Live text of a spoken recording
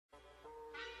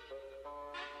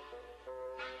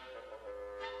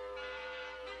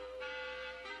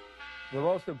The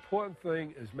most important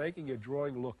thing is making your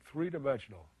drawing look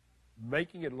three-dimensional,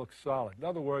 making it look solid. In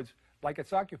other words, like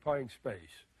it's occupying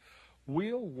space.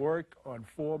 We'll work on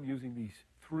form using these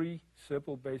three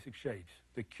simple basic shapes: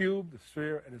 the cube, the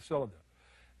sphere, and the cylinder.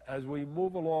 As we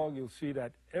move along, you'll see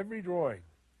that every drawing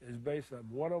is based on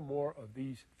one or more of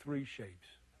these three shapes.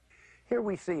 Here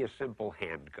we see a simple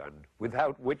handgun,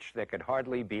 without which there could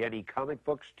hardly be any comic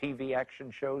books, TV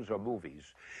action shows, or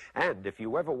movies. And if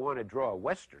you ever want to draw a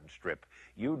Western strip,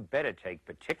 you'd better take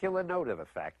particular note of the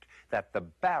fact that the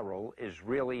barrel is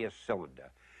really a cylinder.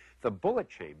 The bullet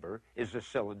chamber is a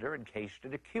cylinder encased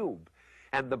in a cube,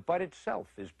 and the butt itself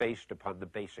is based upon the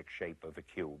basic shape of a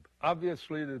cube.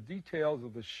 Obviously, the details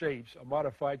of the shapes are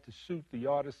modified to suit the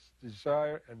artist's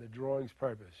desire and the drawing's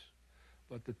purpose.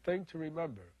 But the thing to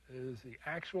remember is the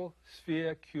actual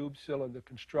sphere, cube, cylinder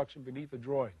construction beneath the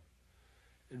drawing.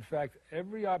 In fact,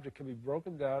 every object can be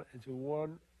broken down into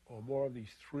one or more of these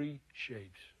three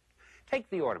shapes. Take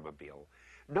the automobile.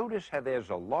 Notice how there's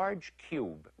a large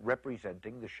cube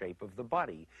representing the shape of the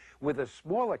body, with a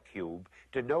smaller cube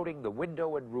denoting the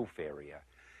window and roof area.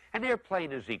 An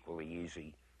airplane is equally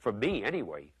easy. For me,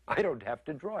 anyway. I don't have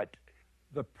to draw it.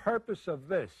 The purpose of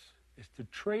this is to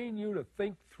train you to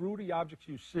think through the objects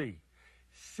you see.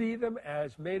 See them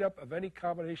as made up of any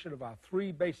combination of our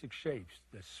three basic shapes: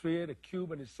 the sphere, the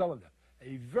cube, and the cylinder.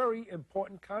 A very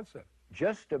important concept.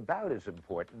 Just about as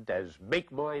important as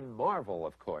make mine marvel,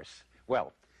 of course.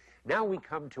 Well, now we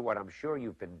come to what I'm sure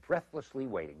you've been breathlessly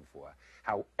waiting for: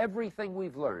 how everything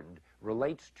we've learned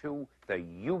relates to the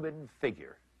human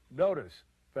figure. Notice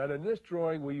that in this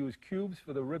drawing we use cubes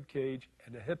for the rib cage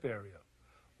and the hip area,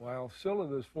 while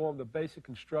cylinders form the basic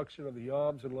construction of the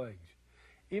arms and legs.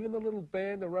 Even the little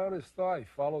band around his thigh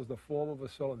follows the form of a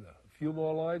cylinder. A few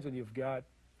more lines and you've got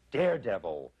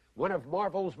Daredevil, one of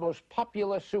Marvel's most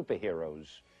popular superheroes.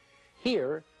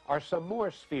 Here are some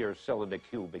more sphere, cylinder,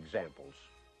 cube examples.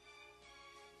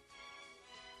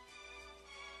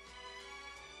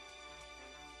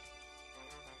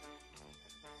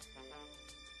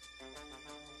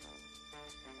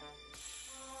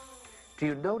 Do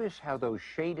you notice how those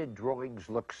shaded drawings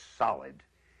look solid?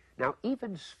 Now,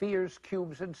 even spheres,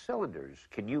 cubes, and cylinders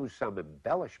can use some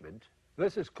embellishment.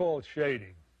 This is called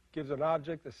shading. Gives an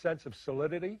object a sense of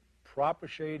solidity. Proper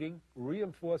shading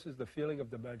reinforces the feeling of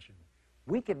dimension.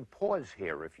 We can pause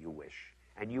here if you wish,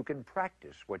 and you can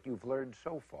practice what you've learned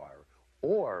so far.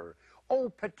 Or, oh,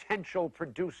 potential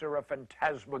producer of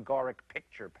phantasmagoric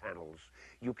picture panels,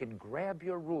 you can grab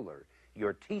your ruler,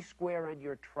 your T-square, and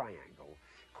your triangle,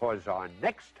 'cause our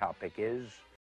next topic is